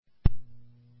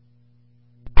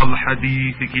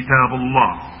الحديث كتاب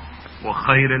الله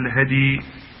وخير الهدي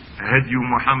هدي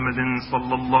محمد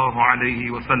صلى الله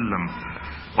عليه وسلم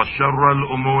وشر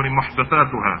الأمور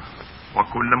محدثاتها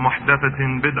وكل محدثة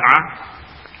بدعة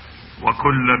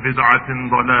وكل بدعة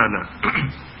ضلالة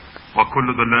وكل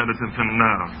ضلالة في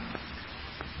النار.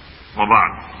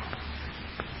 وبعد.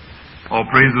 All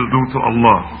praise is due to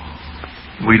Allah.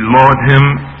 We laud Him,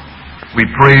 we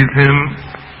praise Him,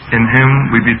 in Him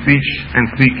we beseech and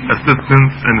seek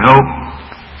assistance and help,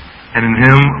 and in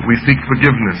Him we seek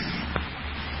forgiveness.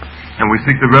 And we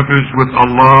seek the refuge with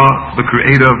Allah, the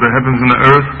Creator of the heavens and the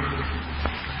earth,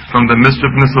 from the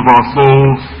mischiefness of our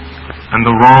souls and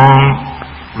the wrong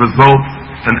results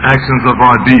and actions of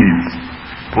our deeds.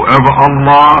 Whoever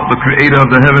Allah, the Creator of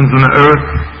the heavens and the earth,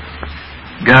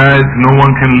 guides, no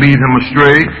one can lead him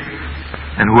astray.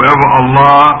 And whoever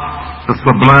Allah, the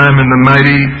Sublime and the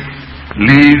Mighty,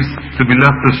 leaves to be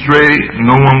left astray,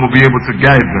 no one will be able to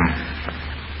guide them.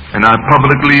 And I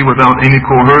publicly, without any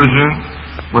coercion,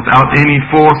 without any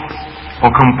force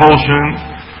or compulsion,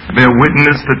 bear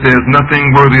witness that there is nothing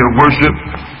worthy of worship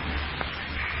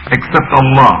except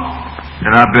Allah.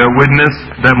 And I bear witness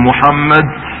that Muhammad,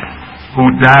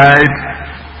 who died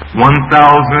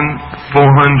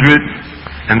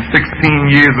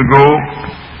 1,416 years ago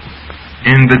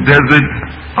in the desert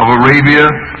of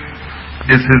Arabia,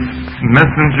 is his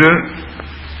messenger,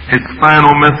 his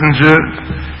final messenger,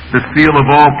 the seal of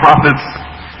all prophets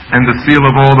and the seal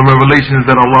of all the revelations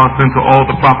that Allah sent to all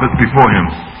the prophets before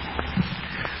him.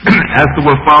 As to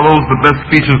what follows, the best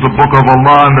speech is the book of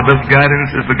Allah, and the best guidance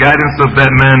is the guidance of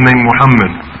that man named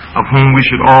Muhammad, of whom we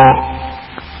should all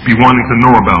be wanting to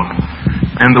know about.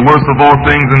 And the worst of all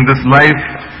things in this life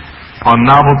are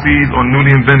novelties or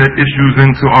newly invented issues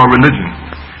into our religion.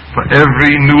 For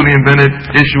every newly invented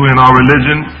issue in our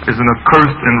religion is an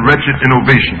accursed and wretched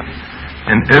innovation.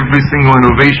 And every single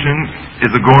innovation is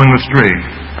a going astray.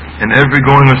 And every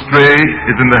going astray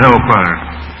is in the hellfire.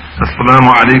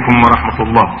 Assalamu alaikum wa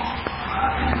rahmatullah.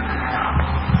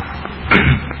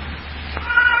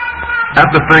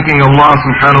 After thanking Allah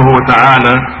subhanahu wa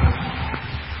ta'ala,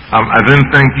 I then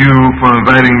thank you for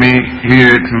inviting me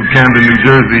here to Camden, New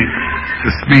Jersey to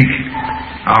speak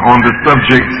on the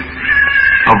subject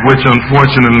of which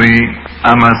unfortunately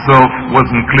I myself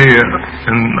wasn't clear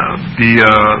in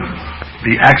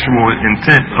the actual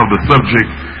intent of the subject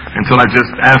until I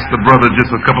just asked the brother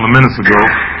just a couple of minutes ago.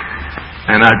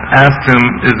 And I asked him,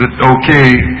 is it okay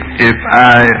if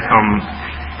I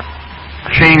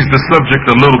change the subject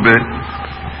a little bit,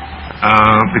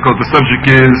 because the subject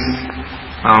is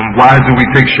why do we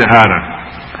take Shahada,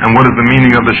 and what is the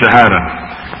meaning of the Shahada?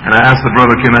 And I asked the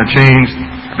brother, can I change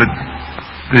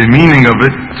the meaning of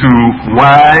it to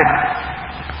why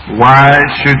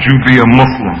should you be a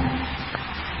Muslim?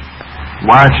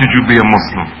 Why should you be a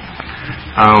Muslim?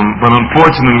 But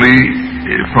unfortunately,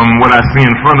 from what I see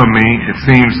in front of me, it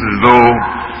seems as though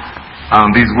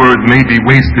these words may be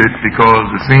wasted, because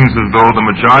it seems as though the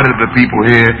majority of the people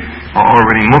here are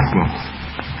already Muslims.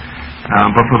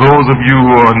 But for those of you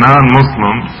who are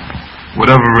non-Muslims,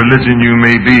 whatever religion you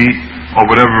may be, or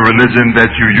whatever religion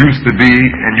that you used to be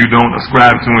and you don't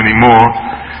ascribe to anymore,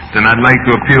 then I'd like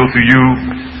to appeal to you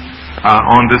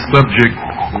on this subject,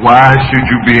 why should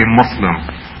you be a Muslim?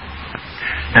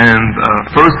 And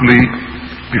firstly,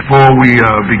 before we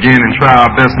begin and try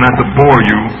our best not to bore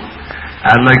you,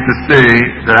 I'd like to say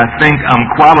that I think I'm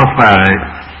qualified,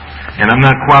 and I'm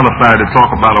not qualified to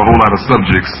talk about a whole lot of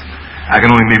subjects. I can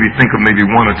only maybe think of maybe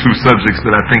one or two subjects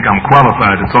that I think I'm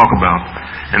qualified to talk about,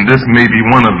 and this may be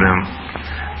one of them.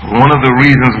 One of the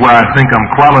reasons why I think I'm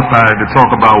qualified to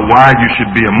talk about why you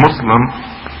should be a Muslim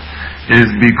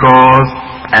is because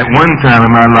at one time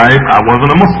in my life I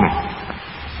wasn't a Muslim.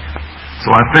 So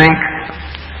I think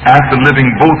after living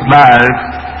both lives,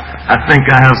 I think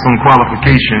I have some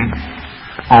qualification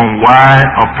on why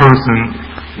a person,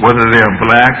 whether they're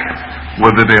black,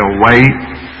 whether they're white,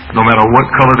 no matter what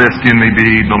color their skin may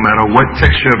be, no matter what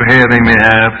texture of hair they may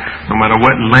have, no matter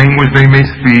what language they may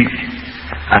speak,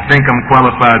 I think I'm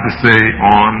qualified to say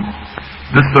on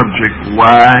this subject,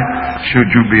 why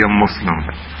should you be a Muslim?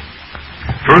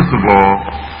 First of all,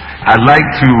 I'd like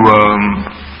to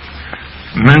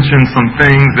mention some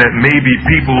things that maybe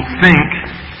people think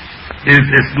is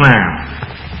Islam.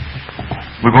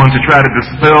 We're going to try to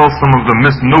dispel some of the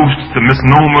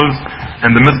misnomers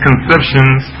and the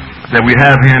misconceptions that we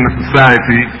have here in the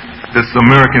society, this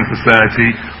American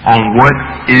society, on what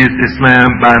is Islam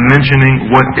by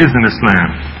mentioning what isn't Islam.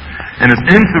 And it's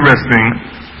interesting,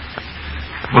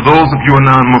 for those of you who are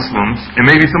non-Muslims, and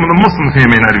maybe some of the Muslims here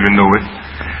may not even know it,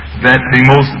 that the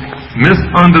most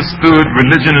misunderstood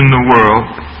religion in the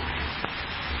world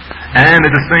and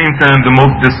at the same time the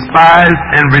most despised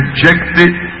and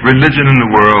rejected religion in the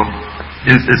world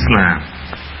is Islam.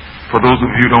 For those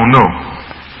of you who don't know.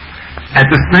 At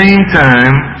the same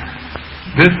time,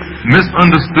 this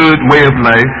misunderstood way of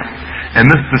life and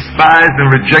this despised and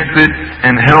rejected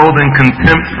and held in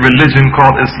contempt religion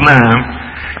called Islam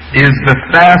is the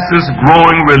fastest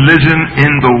growing religion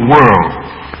in the world.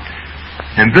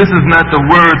 And this is not the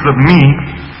words of me.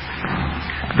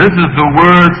 This is the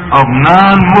words of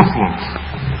non-Muslims.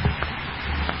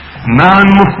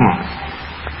 Non-Muslims.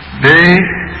 They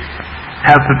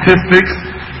have statistics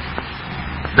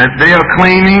that they are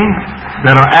claiming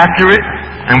that are accurate,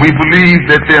 and we believe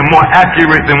that they're more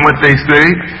accurate than what they say,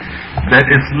 that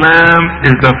Islam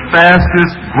is the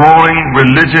fastest growing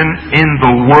religion in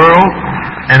the world,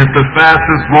 and it's the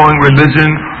fastest growing religion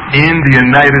in the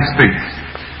United States.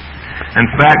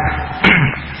 In fact,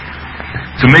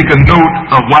 to make a note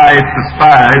of why it's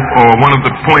despised, or one of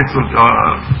the points of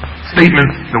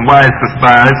statements of why it's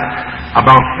despised,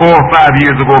 about 4 or 5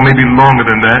 years ago, maybe longer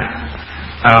than that,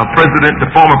 the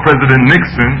former President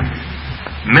Nixon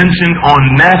mentioned on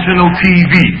national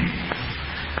TV,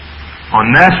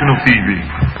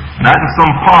 not in some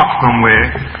park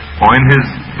somewhere, or in his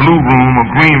blue room or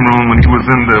green room when he was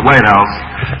in the White House,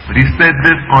 but he said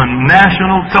this on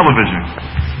national television,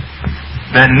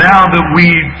 that now that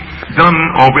we've done,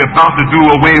 or we're about to do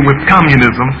away with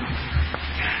communism,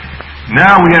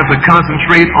 now we have to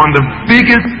concentrate on the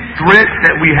biggest threat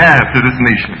that we have to this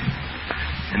nation.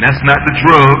 And that's not the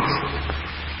drugs,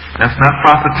 that's not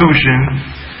prostitution,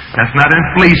 that's not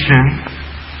inflation,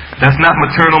 that's not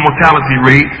maternal mortality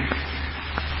rate.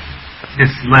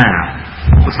 Islam.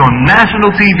 It's on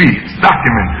national TV, it's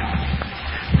documented,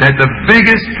 that the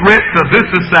biggest threat to this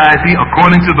society,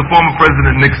 according to the former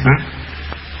President Nixon,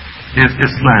 is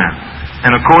Islam.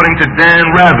 And according to Dan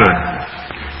Rather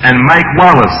and Mike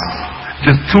Wallace,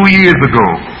 just 2 years ago,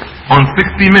 on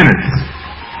 60 Minutes,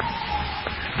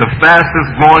 the fastest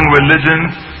growing religion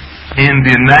in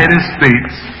the United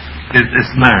States is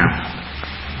Islam.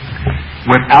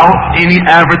 Without any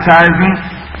advertising,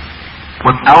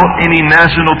 without any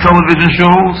national television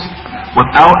shows,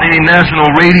 without any national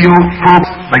radio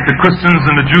programs like the Christians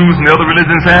and the Jews and the other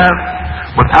religions have,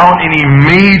 without any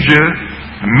major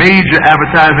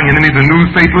advertising in any of the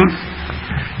newspapers,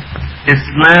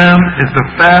 Islam is the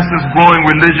fastest growing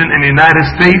religion in the United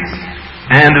States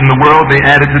and in the world. They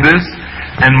added to this.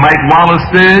 And Mike Wallace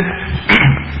said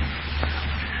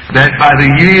that by the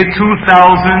year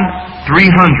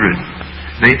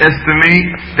 2300, they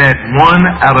estimate that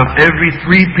 1 out of every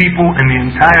 3 people in the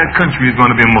entire country is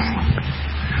going to be a Muslim.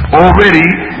 Already,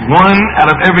 1 out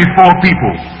of every 4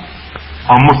 people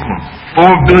are Muslims.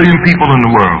 4 billion people in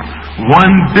the world.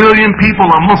 1 billion people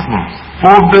are Muslims.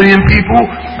 4 billion people,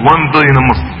 1 billion are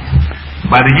Muslims.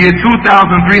 By the year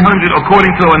 2300,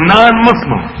 according to a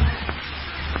non-Muslim,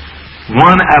 1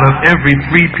 out of every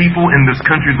 3 people in this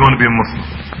country is going to be a Muslim.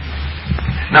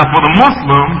 Now for the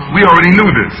Muslims, we already knew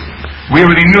this. We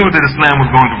already knew that Islam was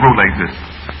going to grow like this.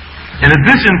 In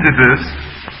addition to this,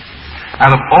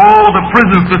 out of all the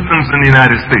prison systems in the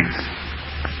United States,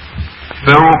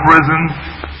 federal prisons,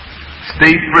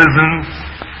 state prisons,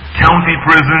 county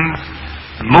prisons,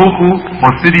 local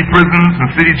or city prisons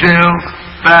and city jails,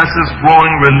 fastest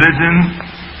growing religion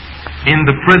in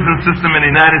the prison system in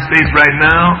the United States right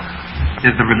now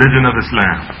is the religion of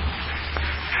Islam.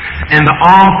 In the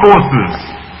armed forces,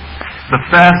 the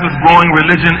fastest growing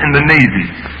religion in the Navy,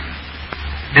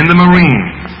 in the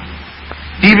Marines,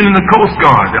 even in the Coast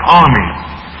Guard, the Army,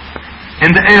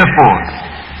 in the Air Force,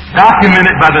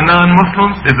 documented by the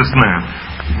non-Muslims, is Islam.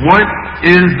 What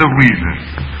is the reason?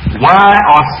 Why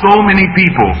are so many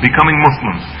people becoming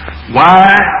Muslims?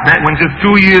 Why that when just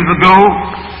 2 years ago,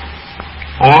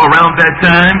 or around that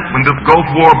time, when the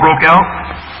Gulf War broke out,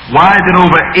 why did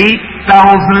over 8,000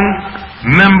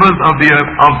 members of the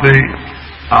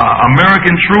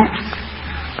American troops,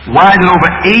 why did over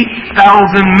 8,000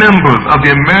 members of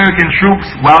the American troops,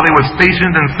 while they were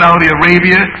stationed in Saudi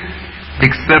Arabia,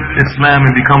 accept Islam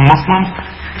and become Muslims?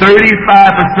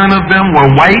 35% of them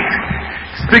were white,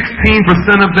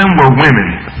 16% of them were women.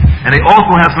 And they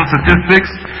also have some statistics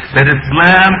that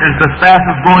Islam is the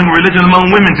fastest growing religion among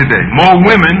women today. More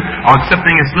women are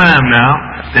accepting Islam now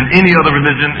than any other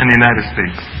religion in the United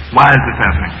States. Why is this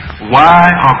happening?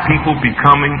 Why are people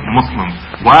becoming Muslims?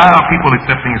 Why are people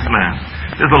accepting Islam?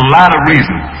 There's a lot of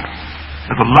reasons.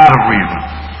 There's a lot of reasons.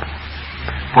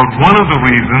 But one of the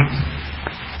reasons,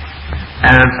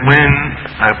 as when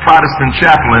a Protestant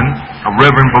chaplain, a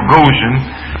Reverend Bogosian,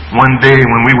 one day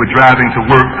when we were driving to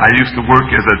work, I used to work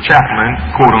as a chaplain,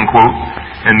 quote unquote,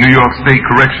 in New York State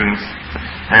Corrections,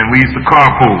 and we used to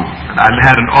carpool. I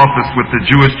had an office with the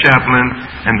Jewish chaplain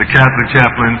and the Catholic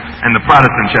chaplain and the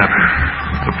Protestant chaplain.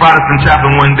 The Protestant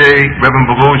chaplain one day, Reverend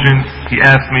Bogosian, he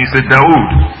asked me, he said,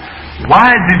 Dawud,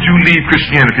 why did you leave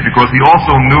Christianity? Because he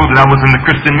also knew that I was in the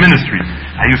Christian ministry.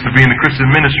 I used to be in the Christian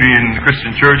ministry in the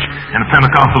Christian church and the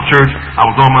Pentecostal church. I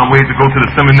was on my way to go to the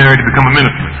seminary to become a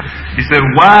minister. He said,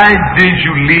 why did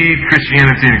you leave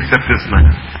Christianity and accept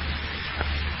Islam?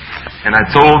 And I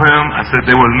told him, I said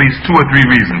there were at least 2 or 3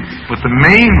 reasons. But the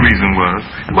main reason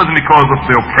was, it wasn't because of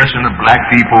the oppression of black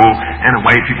people and the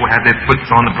white people had their foots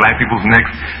on the black people's necks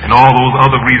and all those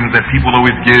other reasons that people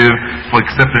always give for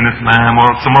accepting Islam or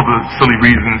some other silly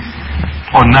reasons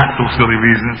or not so silly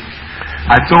reasons.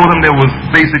 I told him there was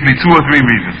basically 2 or 3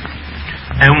 reasons.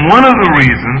 And one of the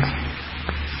reasons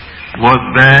was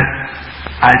that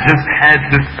I just had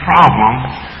this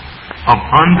problem of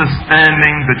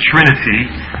understanding the Trinity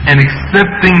and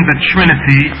accepting the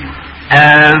Trinity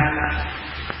as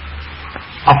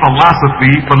a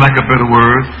philosophy, for lack of better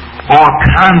words, or a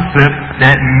concept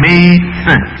that made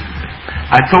sense.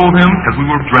 I told him, as we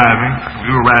were riding, he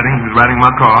was riding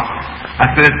my car, I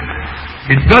said,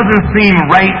 it doesn't seem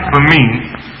right for me,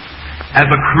 as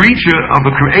a creature of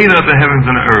the creator of the heavens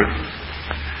and the earth,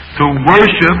 to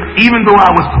worship, even though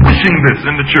I was pushing this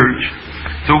in the church,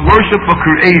 to worship a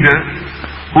creator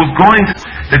who's going to,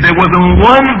 that there wasn't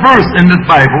one verse in this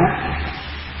Bible,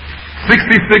 66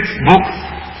 books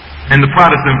in the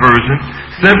Protestant version,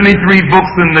 73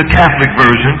 books in the Catholic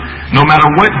version, no matter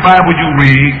what Bible you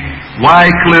read,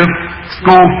 Wycliffe,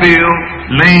 Schofield,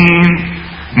 Lane,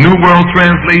 New World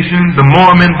Translation, the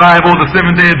Mormon Bible, the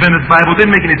Seventh-day Adventist Bible,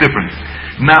 didn't make any difference.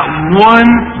 Not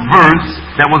one verse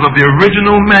that was of the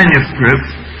original manuscript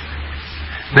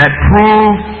that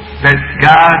proved that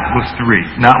God was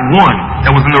 3. Not one. That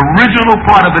was an original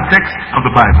part of the text of the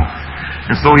Bible.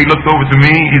 And so he looked over to me.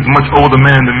 He's a much older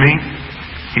man than me.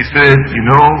 He said, you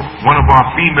know, one of our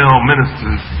female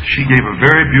ministers, she gave a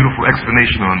very beautiful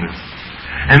explanation on this.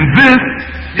 And this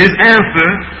is answer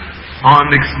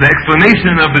on the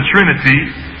explanation of the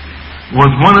Trinity was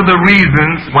one of the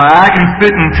reasons why I can sit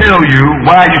and tell you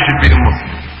why you should be a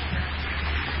Muslim.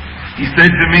 He said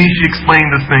to me, she explained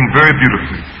this thing very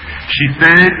beautifully. She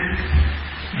said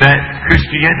that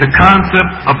the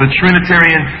concept of the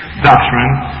Trinitarian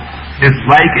doctrine is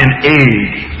like an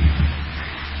egg.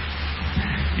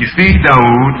 You see,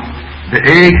 Dawud, the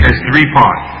egg has 3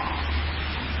 parts.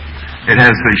 It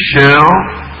has the shell,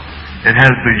 it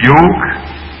has the yolk,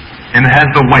 and it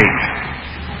has the white.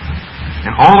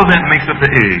 And all of that makes up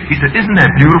the egg. He said, isn't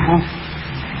that beautiful?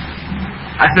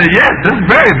 I said, yes, that's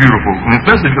very beautiful, and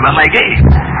especially because I like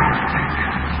eggs.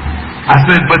 I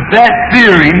said, but that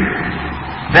theory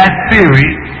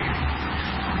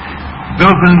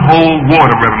doesn't hold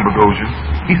water, Reverend Bogosian.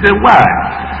 He said, why?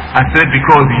 I said,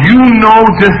 because you know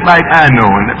just like I know.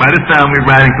 And by this time we're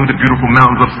riding through the beautiful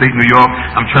mountains of upstate New York.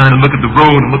 I'm trying to look at the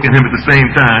road and look at him at the same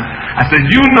time. I said,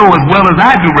 you know as well as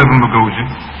I do, Reverend Bogosian,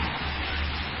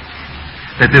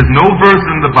 that there's no verse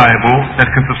in the Bible that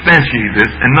can substantiate this.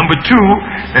 And number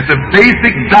 2, that the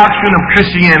basic doctrine of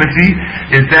Christianity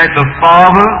is that the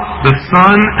Father, the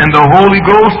Son, and the Holy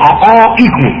Ghost are all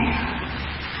equal.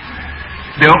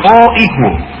 They're all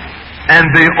equal. And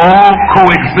they all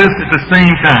coexist at the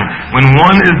same time. When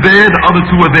one is there, the other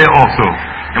 2 are there also.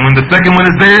 And when the second one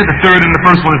is there, the third and the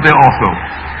first one is there also.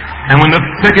 And when the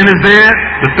second is there,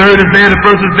 the third is there, the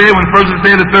first is there. When the first is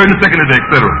there, the third and the second is there,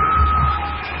 etc.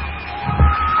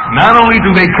 Not only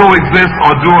do they coexist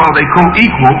or are they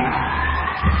co-equal,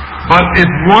 but if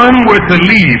one were to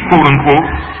leave, quote unquote,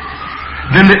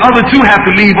 then the other 2 have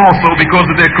to leave also because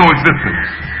of their coexistence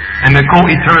and their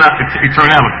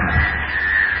co-eternality.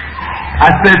 I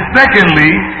said,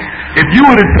 secondly, if you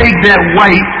were to take that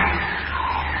white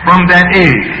from that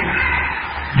egg,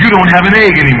 you don't have an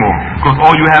egg anymore because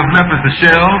all you have left is the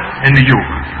shell and the yolk.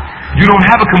 You don't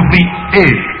have a complete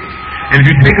egg. And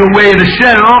if you take away the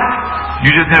shell, you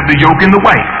just have the yolk and the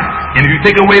white. And if you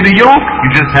take away the yolk, you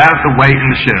just have the white and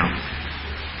the shell.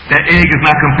 That egg is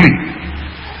not complete.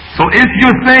 So if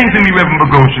you're saying to me, Reverend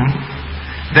Bogosian,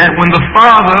 that when the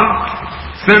Father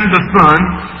sent the Son,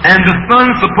 and the Son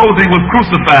supposedly was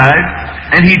crucified,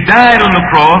 and He died on the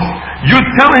cross, you're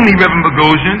telling me, Reverend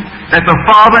Bogosian, that the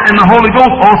Father and the Holy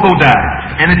Ghost also died.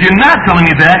 And if you're not telling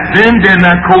me that, then they're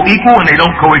not co-equal and they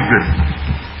don't coexist.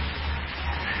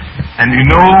 And you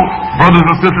know, brothers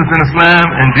and sisters in Islam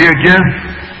and dear guests,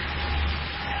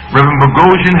 Reverend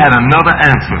Bogosian had another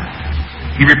answer.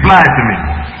 He replied to me.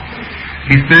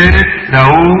 He said,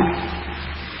 Dawud,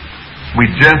 we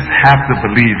just have to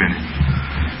believe in it.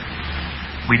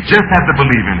 We just have to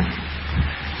believe in it.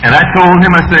 And I told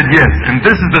him, I said, yes. And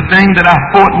this is the thing that I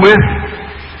fought with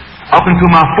up until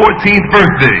my 14th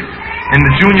birthday in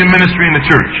the junior ministry in the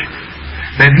church.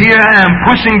 That here I am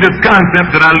pushing this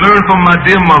concept that I learned from my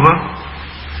dear mother,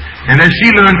 and that she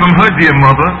learned from her dear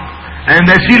mother, and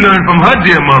that she learned from her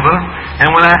dear mother. And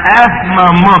when I asked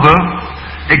my mother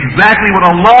exactly what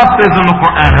Allah says in the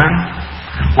Quran,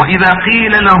 وَإِذَا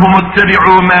قِيلَ لَهُمُ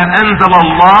اتَّبِعُوا مَا أَنزَلَ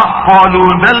اللَّهُ قَالُوا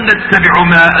بَلْ نَتَّبِعُ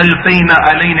مَا أَلْفَيْنَا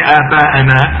عَلَيْهِ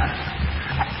آبَاءَنَا.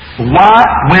 Why,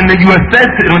 when it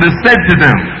is said to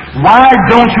them, why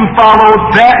don't you follow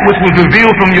that which was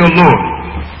revealed from your Lord?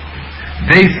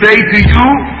 They say to you,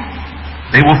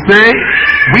 they will say,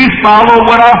 we follow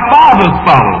what our fathers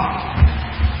followed.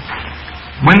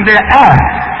 When they're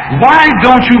asked, why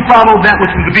don't you follow that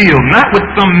which was revealed? Not what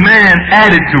some man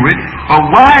added to it, but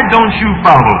why don't you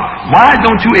follow? Why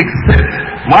don't you accept?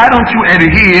 Why don't you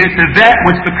adhere to that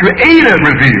which the Creator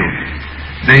revealed?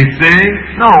 They say,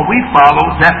 no, we follow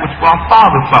that which our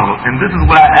fathers followed. And this is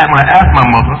what I asked my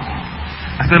mother.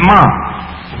 I said, Mom,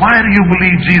 why do you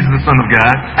believe Jesus is the Son of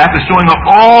God after showing her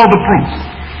all the proofs?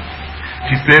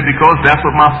 She said, because that's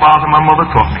what my father and my mother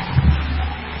taught me.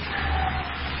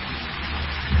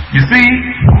 You see,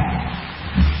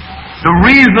 the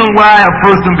reason why a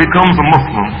person becomes a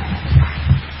Muslim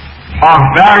are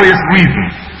various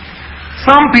reasons.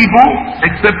 Some people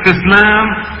accept Islam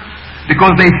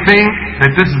because they think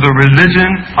that this is the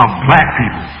religion of black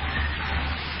people,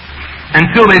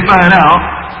 until they find out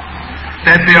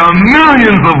that there are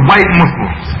millions of white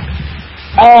Muslims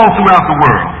all throughout the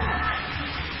world.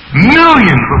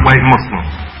 Millions of white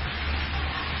Muslims.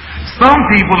 Some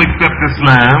people accept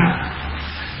Islam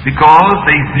because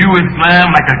they view Islam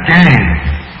like a gang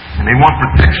and they want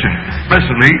protection.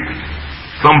 Especially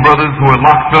some brothers who are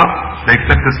locked up, they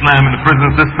accept Islam in the prison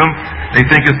system. They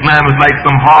think Islam is like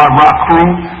some hard rock crew,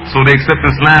 so they accept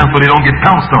Islam so they don't get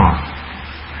pounced on.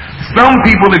 Some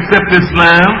people accept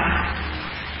Islam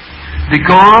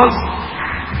because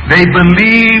they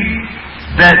believe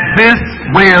that this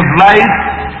way of life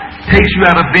takes you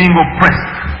out of being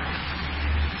oppressed.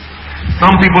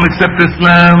 Some people accept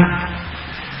Islam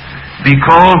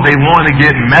because they want to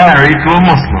get married to a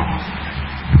Muslim.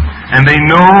 And they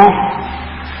know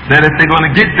that if they're going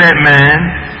to get that man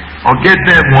or get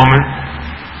that woman,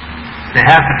 they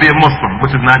have to be a Muslim,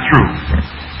 which is not true.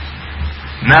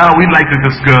 Now we'd like to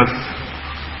discuss,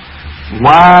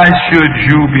 why should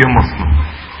you be a Muslim?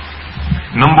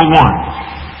 Number one,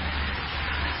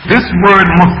 this word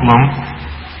Muslim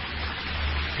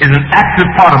is an active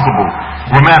participle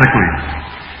grammatically.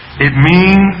 It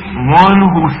means one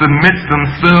who submits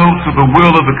themselves to the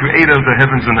will of the Creator of the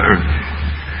heavens and the earth.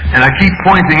 And I keep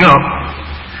pointing up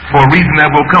for a reason that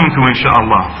we'll come to,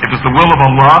 inshallah. If it's the will of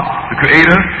Allah, the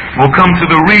Creator, we'll come to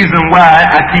the reason why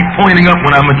I keep pointing up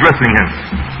when I'm addressing Him.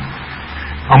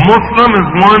 A Muslim is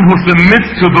one who submits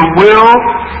to the will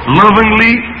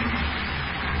lovingly,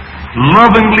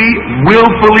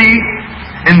 willfully,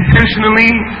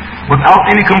 intentionally, without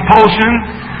any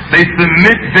compulsion. They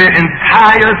submit their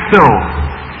entire self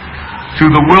to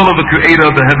the will of the Creator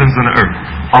of the heavens and the earth,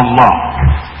 Allah.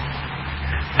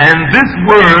 And this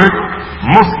word,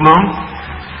 Muslim,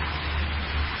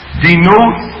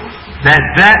 denotes that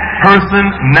that person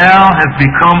now has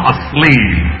become a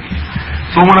slave.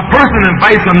 So when a person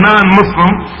invites a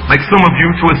non-Muslim, like some of you,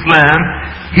 to Islam,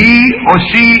 he or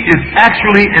she is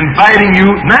actually inviting you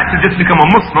not to just become a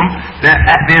Muslim, they're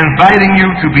inviting you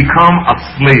to become a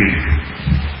slave.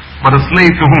 But a slave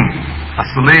to whom? A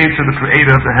slave to the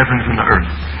Creator of the heavens and the earth.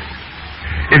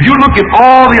 If you look at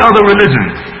all the other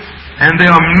religions, and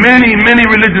there are many, many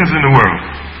religions in the world.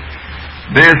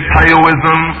 There's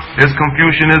Taoism, there's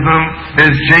Confucianism,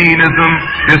 there's Jainism,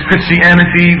 there's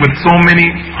Christianity with so many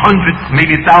hundreds,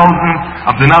 maybe thousands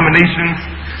of denominations.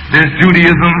 There's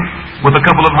Judaism with a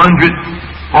couple of hundred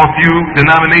or few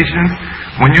denominations.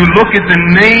 When you look at the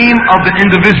name of the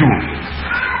individual,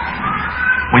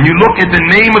 when you look at the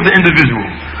name of the individual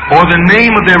or the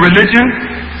name of their religion,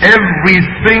 every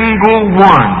single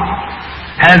one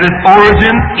has its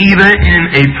origin either in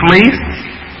a place,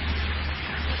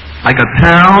 like a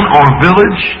town or a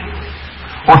village,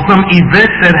 or some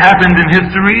event that happened in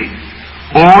history,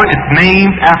 or it's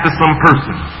named after some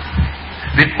person.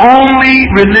 The only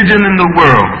religion in the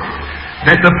world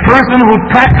that the person who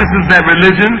practices that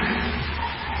religion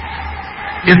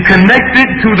is connected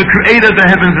to the Creator of the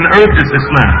heavens and earth is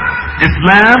Islam.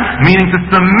 Islam meaning to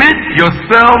submit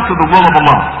yourself to the will of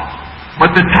Allah.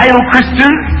 But the title Christian,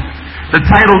 the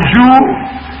title Jew,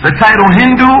 the title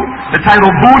Hindu, the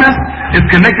title Buddhist is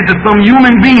connected to some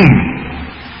human being.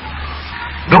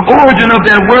 The origin of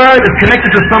that word is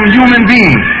connected to some human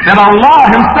being, that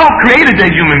Allah Himself created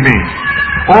that human being.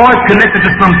 Or it's connected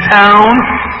to some town,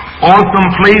 or some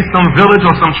place, some village,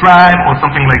 or some tribe, or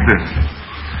something like this.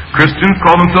 Christians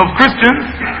call themselves Christians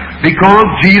because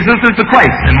Jesus is the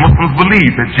Christ, and Muslims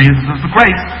believe that Jesus is the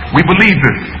Christ. We believe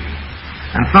this.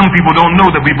 And some people don't know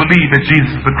that we believe that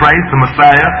Jesus is the Christ, the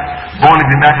Messiah, born of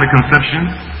the Immaculate Conception,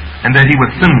 and that He was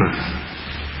sinless.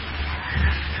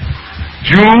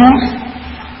 Jews,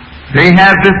 they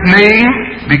have this name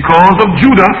because of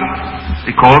Judah,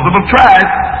 because of a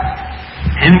tribe.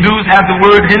 Hindus have the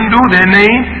word Hindu, their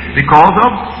name, because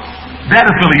of that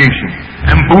affiliation.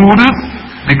 And Buddhists,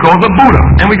 because of Buddha.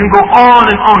 And we can go on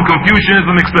and on,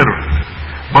 Confucianism, etc.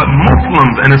 But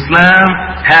Muslims and Islam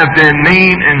have their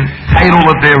name and title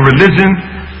of their religion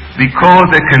because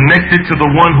they're connected to the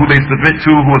one who they submit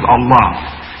to, who is Allah.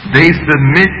 They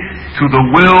submit to the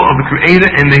will of the Creator,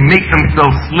 and they make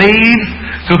themselves slaves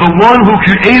to the one who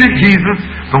created Jesus,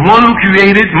 the one who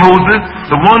created Moses,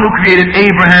 the one who created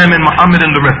Abraham and Muhammad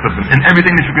and the rest of them, and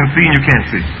everything that you can see and you can't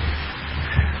see.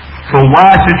 So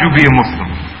why should you be a Muslim?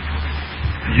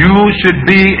 You should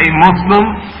be a Muslim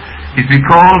is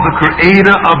because the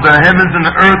Creator of the heavens and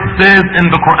the earth says in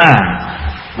the Quran,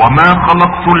 وَمَا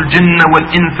خَلَقْتُ الْجِنَّ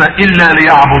وَالْإِنسَ إِلَّا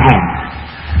لِيَعْبُدُونَ.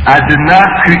 I did not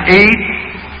create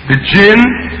the jinn,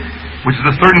 which is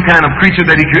a certain kind of creature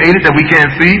that He created that we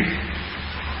can't see,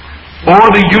 or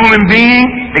the human being,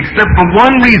 except for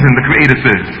one reason, the Creator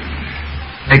says,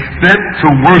 except to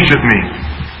worship me.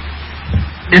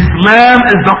 Islam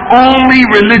is the only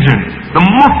religion, the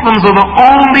Muslims are the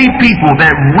only people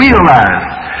that realize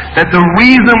that the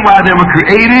reason why they were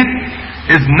created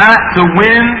is not to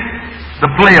win the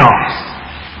playoffs.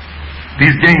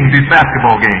 These games, these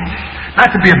basketball games.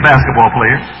 Not to be a basketball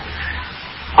player.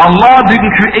 Allah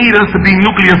didn't create us to be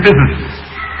nuclear physicists.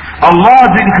 Allah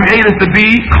didn't create us to be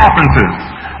carpenters.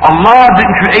 Allah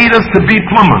didn't create us to be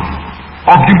plumbers,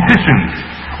 or beauticians,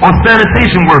 or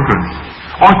sanitation workers,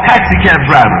 or taxi cab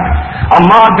drivers.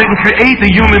 Allah didn't create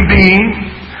the human being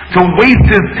to waste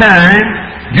his time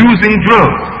using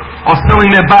drugs or selling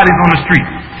their bodies on the street.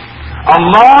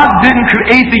 Allah didn't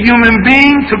create the human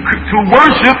being to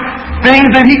worship things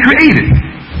that He created.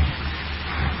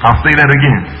 I'll say that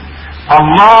again.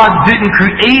 Allah didn't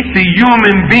create the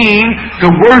human being to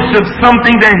worship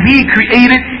something that He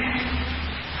created.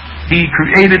 He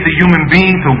created the human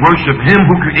being to worship Him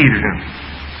who created him.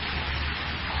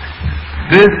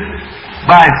 This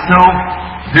by itself,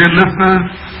 dear listeners,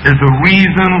 is the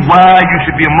reason why you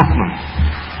should be a Muslim.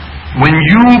 When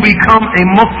you become a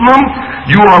Muslim,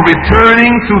 you are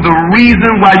returning to the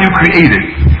reason why you created.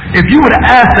 If you were to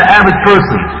ask the average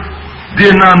person,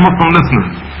 dear non-Muslim listeners,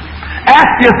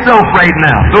 ask yourself right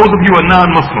now, those of you who are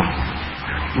non-Muslims,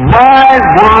 why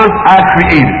was I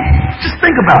created? Just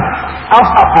think about it. I'll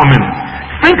stop for a minute.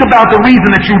 Think about the reason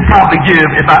that you would probably give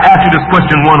if I asked you this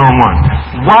question one-on-one.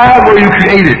 Why were you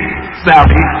created,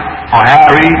 Sally, or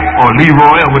Harry, or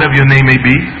Leroy, or whatever your name may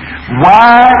be?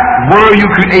 Why were you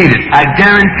created? I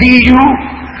guarantee you,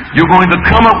 you're going to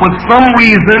come up with some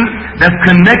reason that's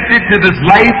connected to this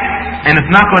life, and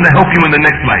it's not going to help you in the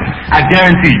next life. I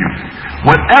guarantee you.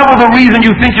 Whatever the reason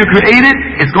you think you're created,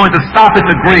 it's going to stop at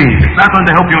the grave. It's not going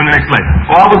to help you in the next life.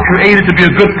 Or I was created to be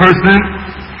a good person.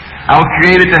 I was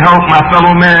created to help my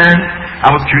fellow man. I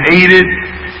was created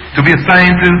to be a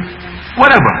scientist.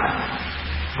 Whatever.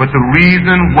 But the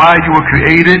reason why you were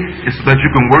created is so that you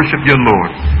can worship your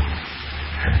Lord.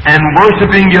 And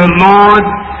worshiping your Lord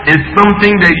is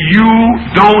something that you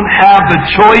don't have the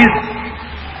choice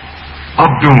of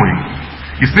doing.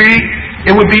 You see,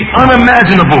 it would be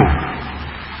unimaginable,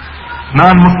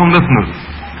 non-Muslim listeners,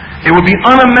 it would be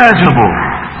unimaginable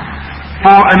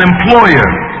for an employer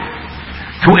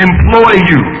to employ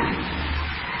you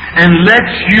and let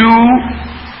you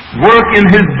work in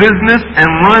his business and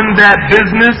run that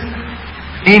business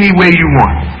any way you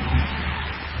want.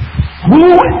 Who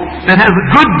that has a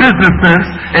good business sense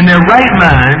in their right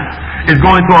mind is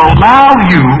going to allow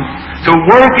you to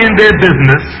work in their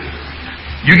business?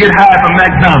 You get hired from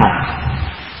McDonald's,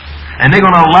 and they're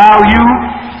going to allow you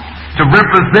to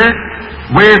represent,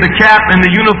 wear the cap and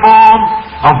the uniform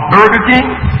of Burger King?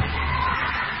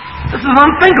 This is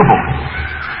unthinkable.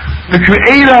 The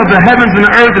Creator of the heavens and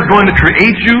the earth is going to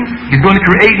create you. He's going to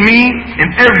create me and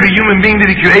every human being that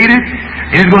He created.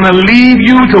 And He's going to leave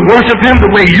you to worship Him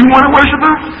the way you want to worship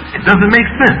Him? It doesn't make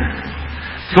sense.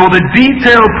 So the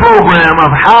detailed program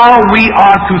of how we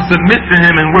are to submit to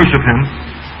Him and worship Him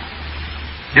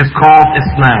is called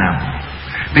Islam.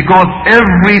 Because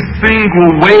every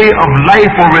single way of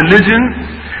life or religion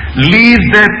leaves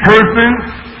that person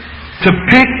to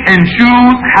pick and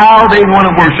choose how they want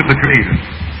to worship the Creator.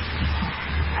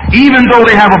 Even though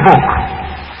they have a book.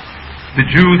 The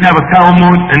Jews have a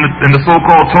Talmud and the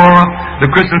so-called Torah.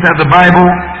 The Christians have the Bible.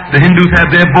 The Hindus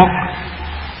have their book.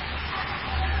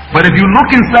 But if you look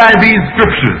inside these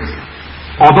scriptures,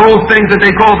 or those things that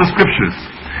they call the scriptures,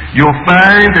 you'll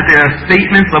find that there are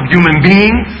statements of human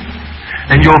beings,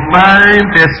 and you'll find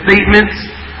there are statements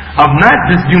of not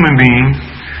just human beings.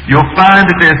 You'll find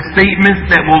that there are statements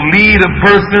that will lead a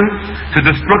person to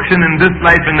destruction in this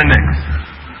life and the next.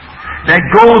 That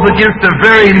goes against the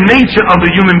very nature of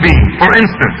the human being. For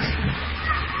instance,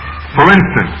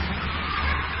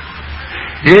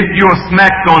 if you're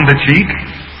smacked on the cheek,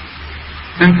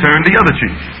 then turn the other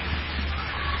cheek.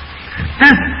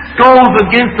 This goes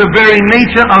against the very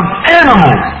nature of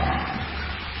animals,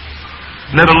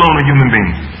 let alone a human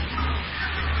being.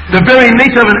 The very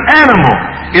nature of an animal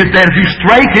is that if you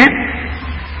strike it,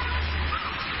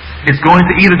 it's going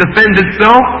to either defend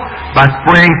itself by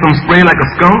spraying some spray like a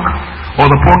skunk, or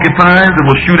the porcupines, it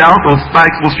will shoot out, those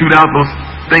spikes will shoot out, those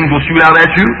things will shoot out at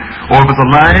you, or if it's a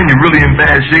lion, you're really in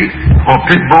bad shape, or a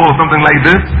pit bull or something like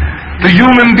this. The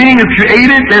human being is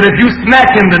created that if you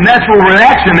smack him, the natural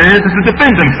reaction is to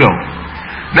defend himself.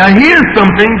 Now here's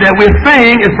something that we're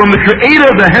saying is from the Creator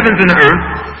of the heavens and the earth.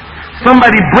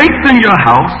 Somebody breaks in your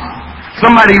house,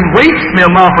 somebody rapes, may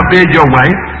Allah forbid, your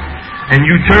wife, and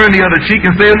you turn the other cheek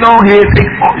and say, no, here,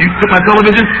 you took my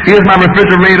television, here's my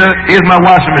refrigerator, here's my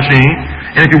washing machine,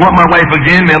 and if you want my wife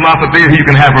again, may Allah forbid, you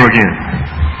can have her again.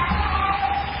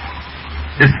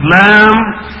 Islam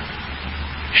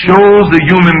shows the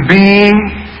human being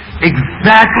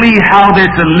exactly how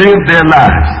they're to live their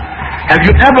lives. Have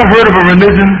you ever heard of a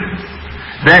religion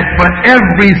that for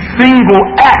every single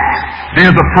act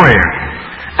there's a prayer?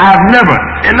 I've never,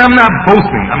 and I'm not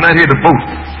boasting, I'm not here to boast,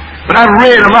 but I've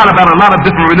read a lot about a lot of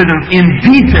different religions in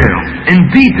detail.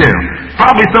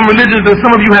 Probably some religions that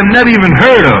some of you have never even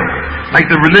heard of,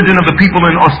 like the religion of the people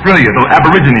in Australia, the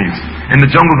Aborigines in the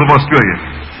jungles of Australia,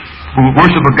 who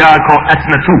worship a god called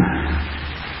Atnatu.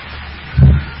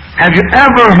 Have you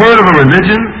ever heard of a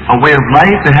religion, a way of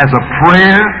life that has a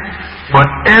prayer for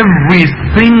every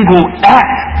single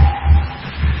act?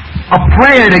 A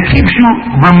prayer that keeps you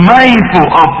mindful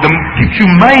of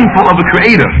the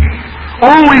Creator.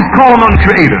 Always calling on the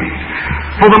Creator.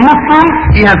 For the Muslim,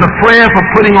 he has a prayer for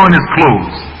putting on his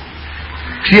clothes.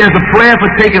 She has a prayer for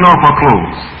taking off her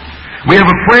clothes. We have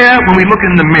a prayer when we look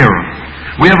in the mirror.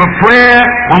 We have a prayer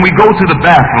when we go to the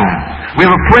bathroom. We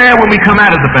have a prayer when we come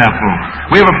out of the bathroom.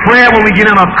 We have a prayer when we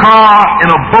get in a car, in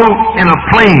a boat, in a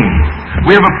plane.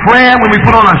 We have a prayer when we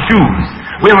put on our shoes.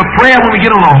 We have a prayer when we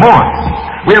get on a horse.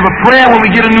 We have a prayer when we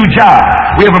get a new job.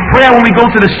 We have a prayer when we go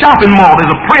to the shopping mall.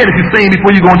 There's a prayer that you're saying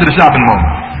before you go into the shopping mall.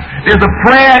 There's a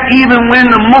prayer even when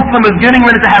the Muslim is getting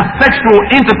ready to have sexual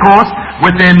intercourse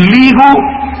with their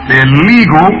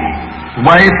legal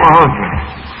wife or husband.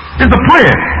 There's a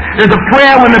prayer. There's a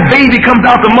prayer when the baby comes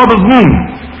out the mother's womb.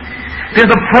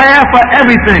 There's a prayer for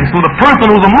everything. So the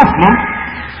person who's a Muslim,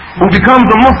 who becomes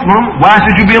a Muslim, why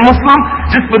should you be a Muslim?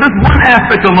 Just for this one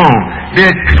aspect alone.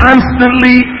 They're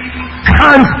constantly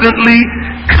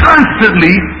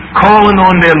calling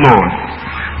on their Lord.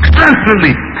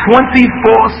 Constantly,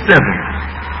 24/7.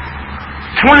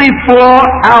 24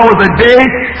 hours a day,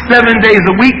 7 days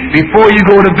a week, before you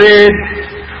go to bed,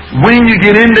 when you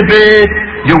get into bed,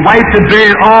 you wipe the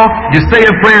bed off, you say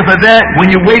a prayer for that. When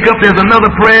you wake up, there's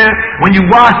another prayer. When you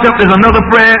wash up, there's another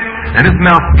prayer. And this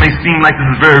now may seem like this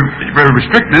is very, very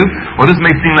restrictive, or this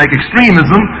may seem like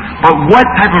extremism, but what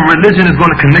type of religion is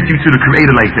going to connect you to the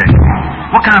Creator like that?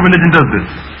 What kind of religion does this?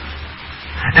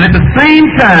 And at the same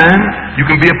time, you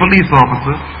can be a police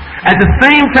officer. At the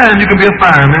same time, you can be a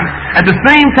fireman. At the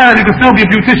same time, you can still be a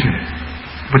beautician.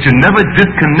 But you're never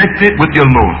disconnected with your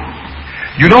Lord.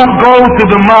 You don't go to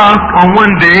the mosque on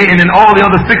one day and then all the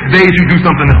other 6 days you do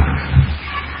something else.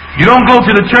 You don't go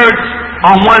to the church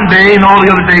on one day and all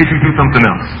the other days you do something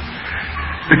else.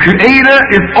 The Creator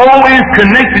is always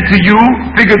connected to you,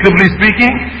 figuratively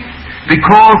speaking,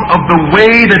 because of the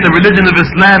way that the religion of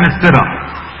Islam is set up.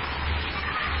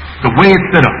 The way it's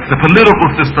set up, the political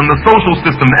system, the social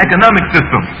system, the economic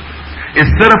system is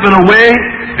set up in a way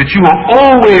that you are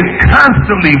always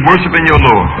constantly worshiping your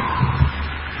Lord.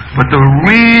 But the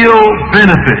real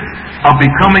benefit of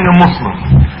becoming a Muslim,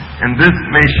 and this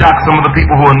may shock some of the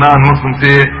people who are non-Muslims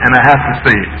here, and I have to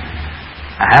say it.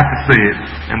 I have to say it.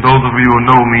 And those of you who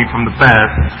know me from the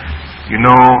past, you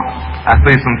know I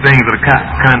say some things that are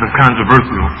kind of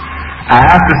controversial. I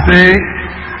have to say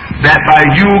that by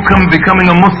you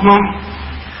becoming a Muslim,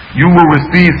 you will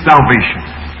receive salvation.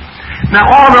 Now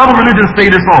all the other religions say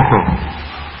this also.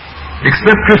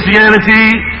 accept Christianity,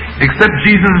 accept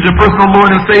Jesus as your personal Lord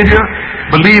and Savior,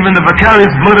 believe in the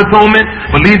vicarious blood atonement,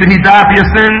 believe that He died for your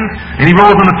sins, and He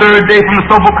rose on the third day from the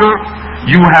sepulchre,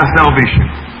 you will have salvation.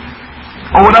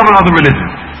 Or whatever other religion.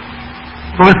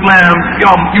 So Islam,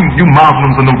 you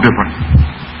Muslims are no different.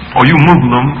 Or you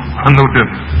Muslims are no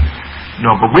different.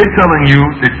 No, but we're telling you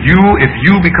that if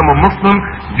you become a Muslim,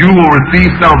 you will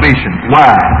receive salvation.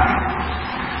 Why?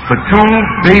 For two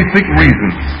basic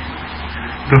reasons.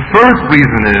 The first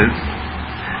reason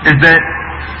is that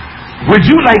would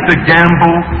you like to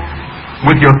gamble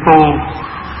with your soul?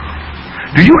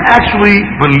 Do you actually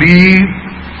believe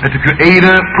that the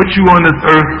Creator put you on this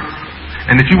earth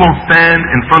and that you won't stand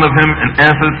in front of Him and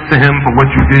answer to Him for what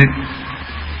you did?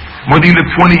 Whether you live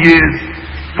 20 years,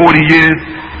 40 years,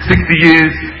 60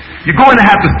 years, you're going to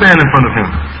have to stand in front of Him.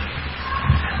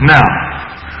 Now,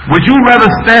 would you rather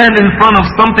stand in front of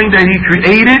something that He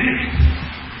created,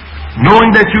 knowing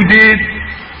that you did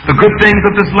the good things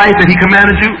of this life that He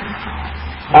commanded you?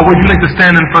 Or would you like to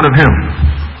stand in front of Him?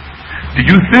 Do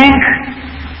you think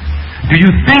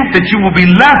that you will be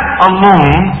left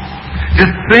alone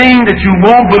just saying that you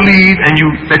won't believe and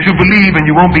that you believe and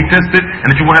you won't be tested and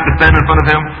that you won't have to stand in front of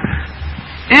Him?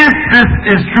 If this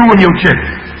is true in your chest,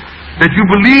 that you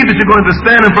believe that you're going to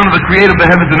stand in front of the Creator of the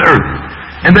heavens and earth,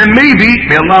 and then maybe,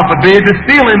 may Allah forbid, this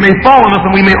feeling may fall on us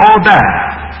and we may all die.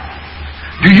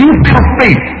 Do you feel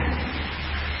safe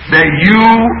that you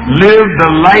live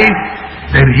the life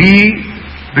that He,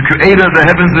 the Creator of the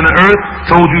heavens and the earth,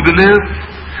 told you to live?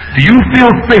 Do you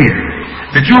feel safe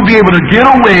that you'll be able to get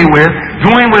away with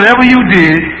doing whatever you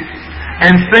did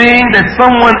and saying that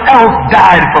someone else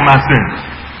died for my sins?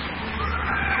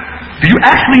 Do you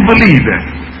actually believe that?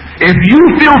 If you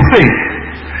feel safe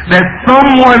that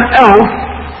someone else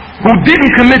who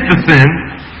didn't commit the sin,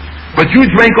 but you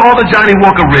drank all the Johnny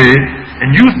Walker Red, and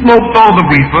you smoked all the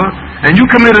reefer, and you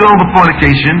committed all the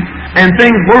fornication, and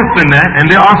things worse than that, and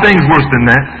there are things worse than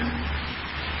that,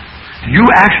 do you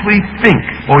actually think,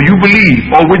 or you believe,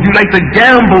 or would you like to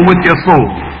gamble with your soul,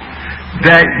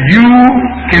 that you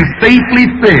can safely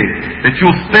say that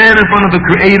you'll stand in front of the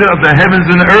Creator of the heavens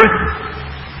and the earth?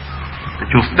 That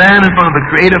you'll stand in front of the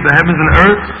Creator of the heavens and the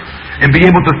earth and be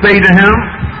able to say to Him,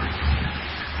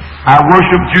 I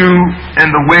worshiped you in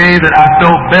the way that I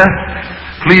felt best.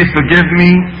 Please forgive me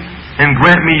and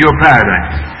grant me your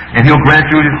paradise. And He'll grant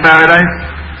you His paradise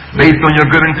based on your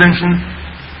good intentions?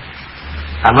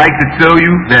 I'd like to tell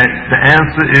you that the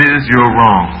answer is you're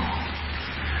wrong.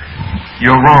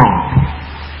 You're wrong.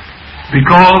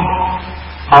 Because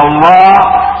Allah,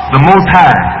 the Most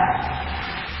High,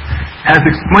 has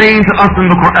explained to us in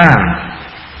the Quran,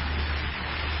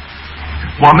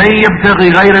 وَمَنْ يَبْتَغِ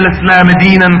غَيْرَ الْإِسْلَامِ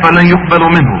دِينًا فَلَنْ يُقْبَلُ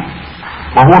مِنْهُ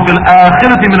وَهُوَ فِي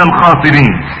الْآخِرَةِ مِنَ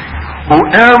الْخَاسِرِينَ.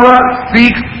 Whoever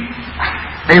seeks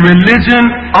a religion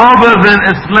other than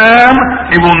Islam,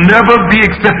 it will never be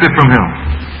accepted from him.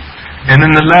 And in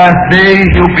the last day,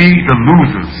 he'll be the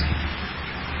losers.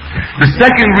 The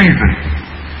second reason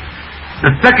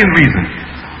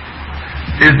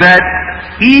is that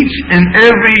each and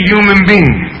every human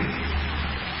being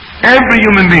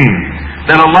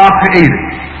that Allah created,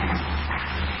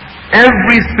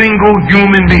 every single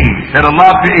human being that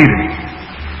Allah created,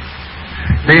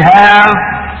 they have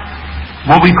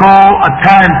what we call a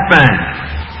time span.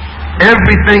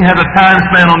 Everything has a time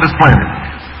span on this planet.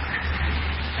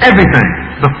 Everything.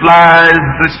 The flies,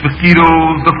 the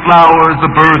mosquitoes, the flowers, the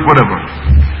birds, whatever.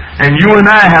 And you and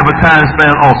I have a time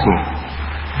span also.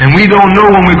 And we don't know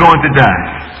when we're going to die.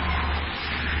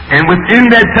 And within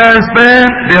that time span,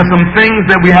 there are some things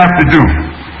that we have to do.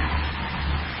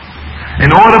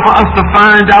 In order for us to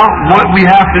find out what we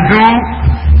have to do,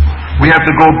 we have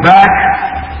to go back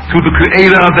to the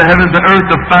Creator of the heavens and earth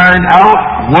to find out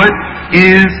what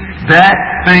is that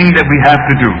thing that we have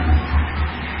to do.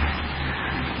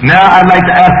 Now I'd like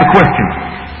to ask the question.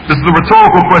 This is a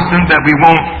rhetorical question that we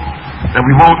won't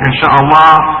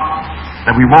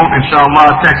inshallah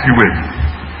tax you with.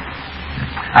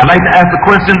 I'd like to ask a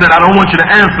question that I don't want you to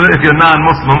answer if you're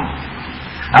non-Muslim.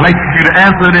 I'd like you to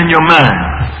answer it in your mind.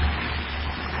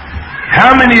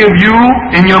 How many of you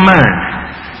in your mind,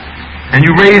 and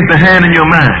you raised the hand in your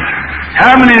mind,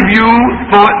 how many of you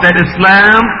thought that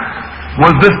Islam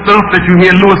was this stuff that you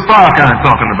hear Louis Farrakhan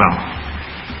talking about?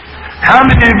 How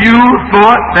many of you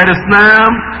thought that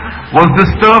Islam was the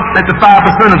stuff that the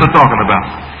 5%ers are talking about?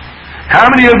 How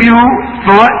many of you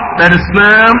thought that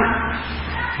Islam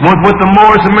was what the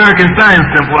Moorish American Science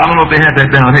Temple, I don't know if they had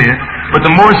that down here, but the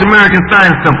Moorish American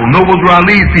Science Temple, Noble Drew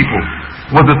Ali's people,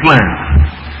 was Islam?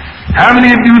 How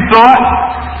many of you thought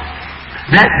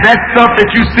That stuff that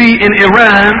you see in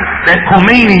Iran that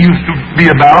Khomeini used to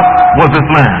be about was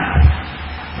Islam.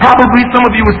 Probably some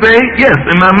of you would say, yes,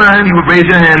 in my mind, you would raise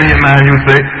your hand in your mind, you would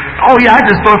say, oh yeah, I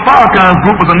just thought Farrakhan's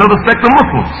group was another sect of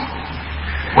Muslims.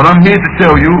 Well, I'm here to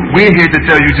tell you, we're here to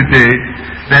tell you today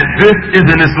that this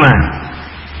isn't Islam.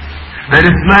 That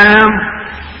Islam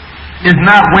is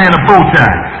not wearing a bow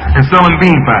tie and selling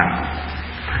bean pies.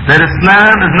 That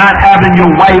Islam is not having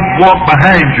your wife walk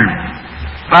behind you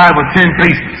 5 or 10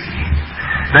 paces.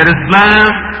 That Islam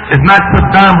is not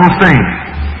Saddam Hussein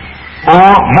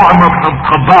or Muammar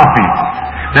Gaddafi.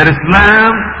 That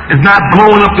Islam is not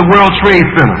blowing up the World Trade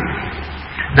Center.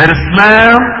 That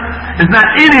Islam is not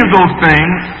any of those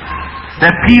things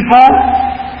that people,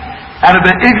 out of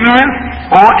their ignorance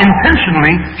or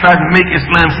intentionally, try to make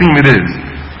Islam seem it is.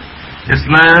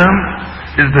 Islam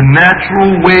is the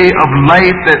natural way of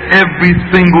life that every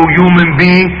single human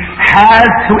being has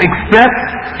to accept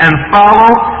and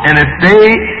follow, and if they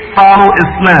follow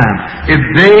Islam, if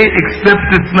they accept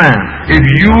Islam, if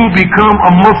you become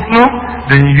a Muslim,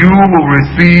 then you will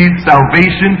receive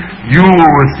salvation, you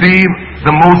will receive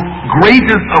the most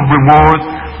greatest of rewards,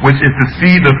 which is to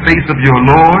see the face of your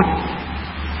Lord,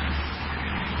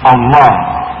 Allah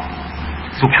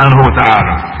subhanahu wa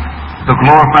ta'ala, the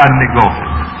glorified and exalted,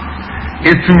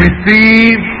 is to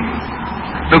receive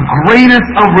the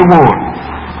greatest of rewards,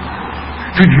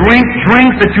 to drink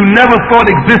drinks that you never thought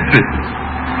existed,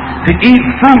 to eat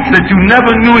fruits that you never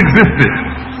knew existed,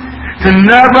 to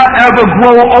never ever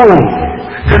grow old,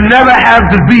 to never have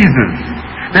diseases,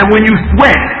 that when you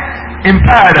sweat in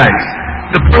paradise,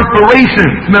 the perspiration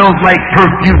smells like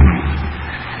perfume,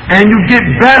 and you get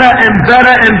better and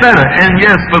better and better. And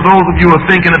yes, for those of you who are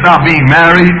thinking about being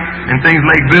married and things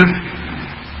like this,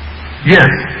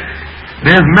 yes,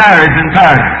 there's marriage in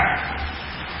paradise.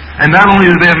 And not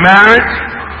only is there marriage,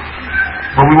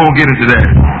 but we won't get into that.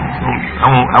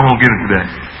 I won't get into that.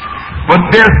 But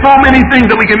there's so many things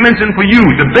that we can mention for you,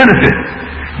 the benefit.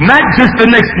 Not just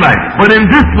the next life, but in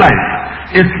this life.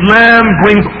 Islam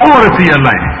brings order to your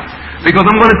life. Because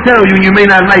I'm going to tell you, and you may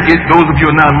not like it, those of you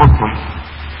who are non-Muslims.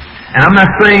 And I'm not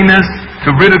saying this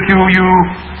to ridicule you,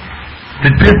 to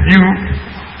diss you.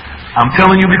 I'm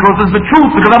telling you because it's the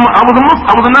truth, because I was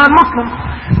a non-Muslim.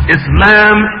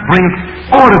 Islam brings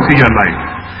order to your life.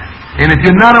 And if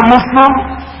you're not a Muslim,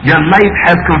 your life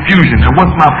has confusion. And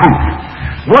what's my proof?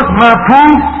 What's my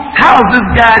proof? How is this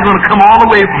guy going to come all the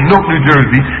way from Newark, New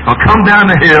Jersey, or come down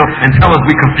the hill and tell us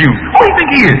we're confused? Who do you think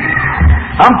he is?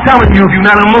 I'm telling you, if you're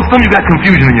not a Muslim, you got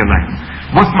confusion in your life.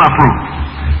 What's my proof?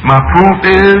 My proof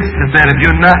is that if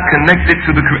you're not connected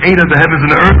to the Creator of the heavens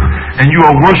and the earth, and you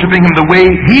are worshiping Him the way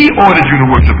He ordered you to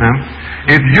worship Him,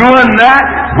 if you're not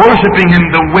worshiping Him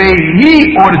the way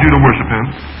He ordered you to worship Him,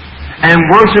 and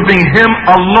worshiping Him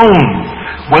alone,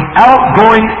 without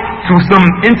going to some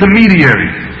intermediary,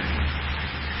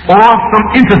 or some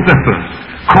intercessor,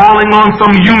 calling on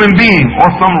some human being, or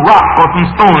some rock, or some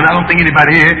stone. I don't think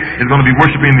anybody here is going to be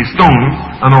worshiping these stones,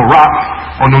 or no rocks,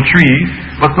 or no trees.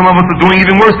 But some of us are doing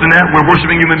even worse than that. We're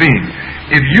worshiping human beings.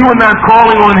 If you are not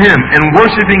calling on Him and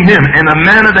worshiping Him in a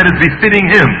manner that is befitting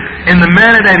Him, in the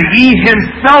manner that He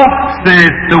Himself says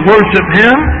to worship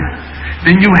Him,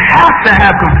 then you have to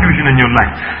have confusion in your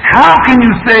life. How can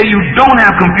you say you don't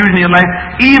have confusion in your life,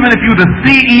 even if you're the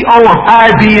CEO of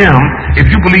IBM, if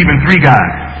you believe in 3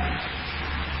 gods?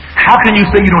 How can you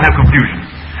say you don't have confusion?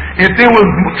 If there was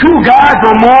 2 gods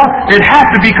or more, it has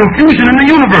to be confusion in the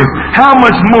universe. How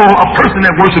much more a person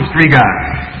that worships 3 gods?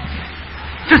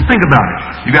 Just think about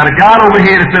it. You got a God over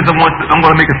here that says, I'm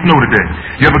going to make it snow today.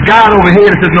 You have a God over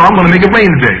here that says, no, I'm going to make it rain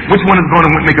today. Which one is going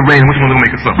to make it rain and which one is going to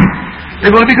make it snow?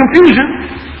 There's going to be confusion.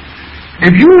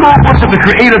 If you don't worship the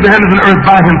Creator of the heavens and earth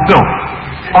by Himself,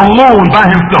 alone by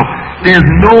Himself, there's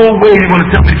no way you're going to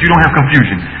tell me that you don't have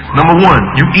confusion. Number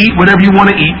 1, you eat whatever you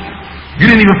want to eat. You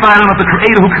didn't even find out the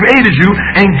Creator who created you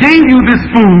and gave you this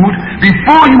food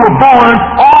before you were born.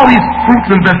 All these fruits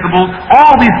and vegetables,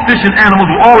 all these fish and animals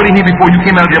were already here before you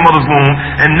came out of your mother's womb.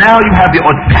 And now you have the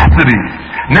audacity,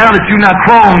 now that you're not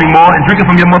crawling anymore and drinking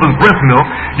from your mother's breast milk,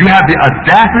 you have the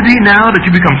audacity now that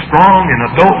you become strong and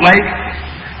adult-like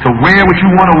to wear what you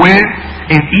want to wear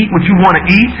and eat what you want to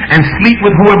eat and sleep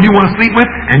with whoever you want to sleep with,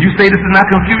 and you say this is not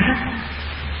confusion?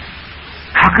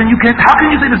 How can you say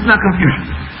this is not confusion?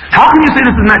 How can you say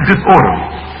this is not disorder?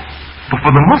 But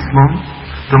for the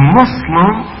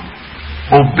Muslim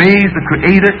obeys the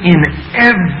Creator in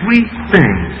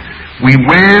everything. We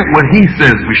wear what He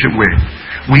says we should wear.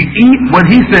 We eat what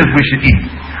He says we should eat.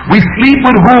 We sleep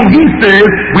with whom He says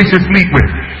we should sleep with.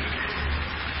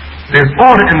 There's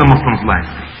order in the Muslim's life.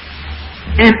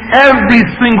 In every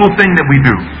single thing that we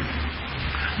do.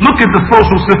 Look at the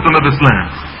social system of Islam.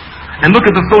 And look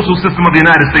at the social system of the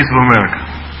United States of America.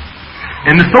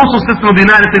 In the social system of the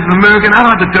United States of America, and I don't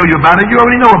have to tell you about it, you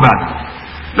already know about it.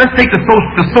 Let's take the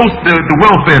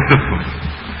welfare system.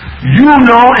 You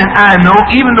know and I know,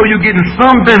 even though you're getting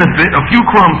some benefit, a few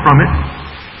crumbs from it,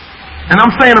 and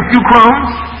I'm saying a few crumbs,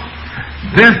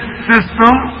 this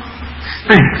system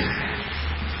stinks.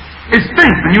 It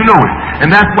stinks, and you know it. And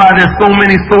that's why there's so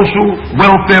many social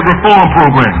welfare reform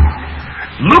programs.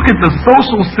 Look at the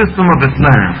social system of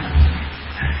Islam.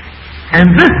 And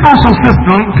this social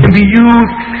system can be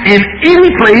used in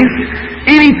any place,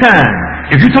 anytime.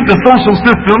 If you took the social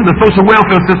system, the social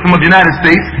welfare system of the United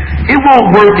States, it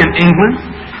won't work in England,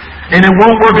 and it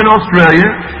won't work in Australia,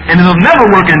 and it'll never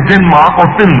work in Denmark or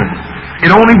Finland.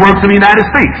 It only works in the United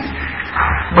States.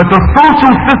 But the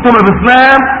social system of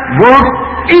Islam works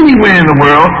anywhere in the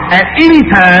world, at any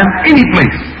time, any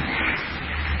place.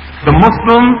 The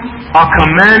Muslims are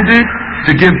commanded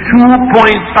to give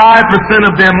 2.5%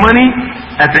 of their money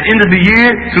at the end of the year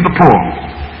to the poor.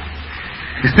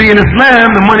 You see, in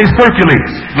Islam, the money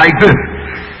circulates like this.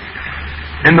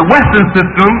 In the Western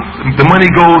system, the money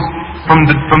goes from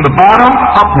the bottom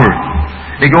upward.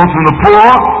 It goes from the poor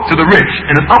to the rich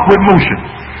in an upward motion.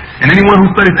 And anyone who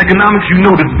studies economics, you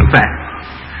know this is a fact.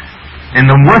 In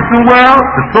the Western world,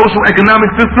 the social economic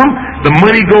system, the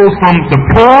money goes from the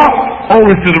poor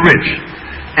over to the rich.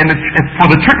 And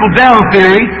for the trickle-down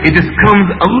theory, it just comes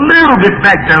a little bit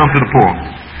back down to the poor.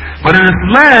 But in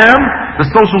Islam, the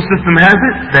social system has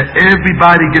it that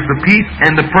everybody gets a piece,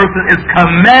 and the person is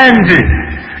commanded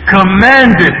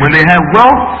when they have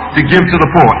wealth to give to the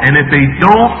poor. And if they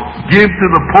don't give to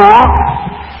the poor,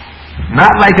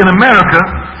 not like in America,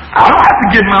 I don't have to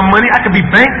give my money. I could be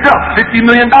banked up, $50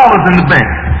 million in the bank.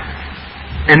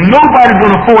 And nobody's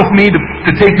going to force me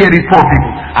to take care of these poor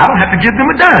people. I don't have to give them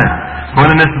a dime. But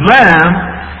in Islam,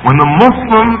 when the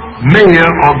Muslim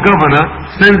mayor or governor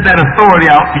sends that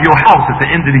authority out to your house at the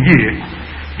end of the year,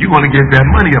 you're going to give that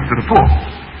money up to the poor.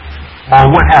 Or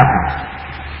what happens?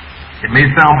 It may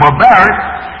sound barbaric.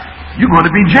 You're going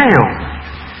to be jailed.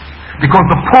 Because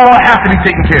the poor have to be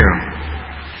taken care of.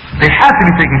 They have to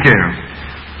be taken care of.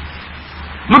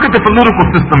 Look at the political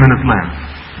system in Islam.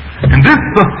 In this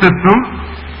system,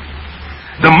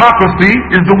 democracy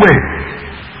is the way.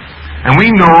 And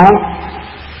we know,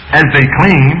 as they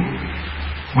claim,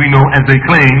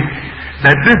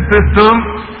 that this system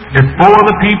is for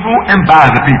the people and by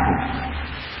the people.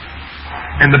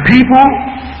 And the people,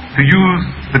 to use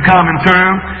the common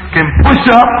term, can push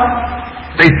up,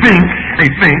 they think,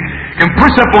 can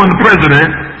push up on the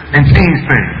president and change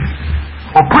things.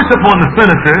 Or push up on the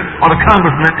senator or the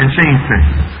congressman and change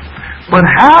things. But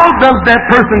how does that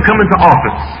person come into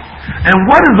office? And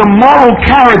what is the moral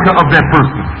character of that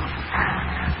person?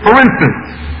 For instance,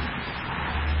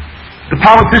 the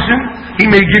politician, he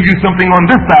may give you something on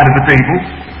this side of the table,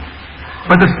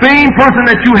 but the same person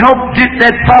that you help get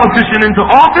that politician into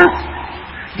office,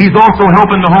 he's also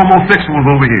helping the homosexuals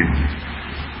over here.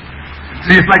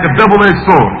 See, it's like a double-edged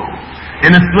sword.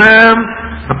 In Islam,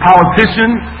 the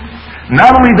politician,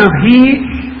 not only does he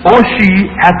or she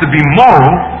have to be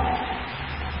moral,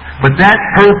 but that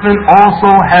person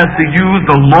also has to use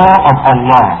the law of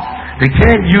Allah. They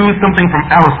can't use something from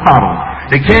Aristotle.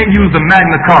 They can't use the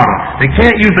Magna Carta. They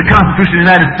can't use the Constitution of the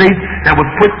United States that was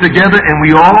put together, and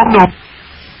we all know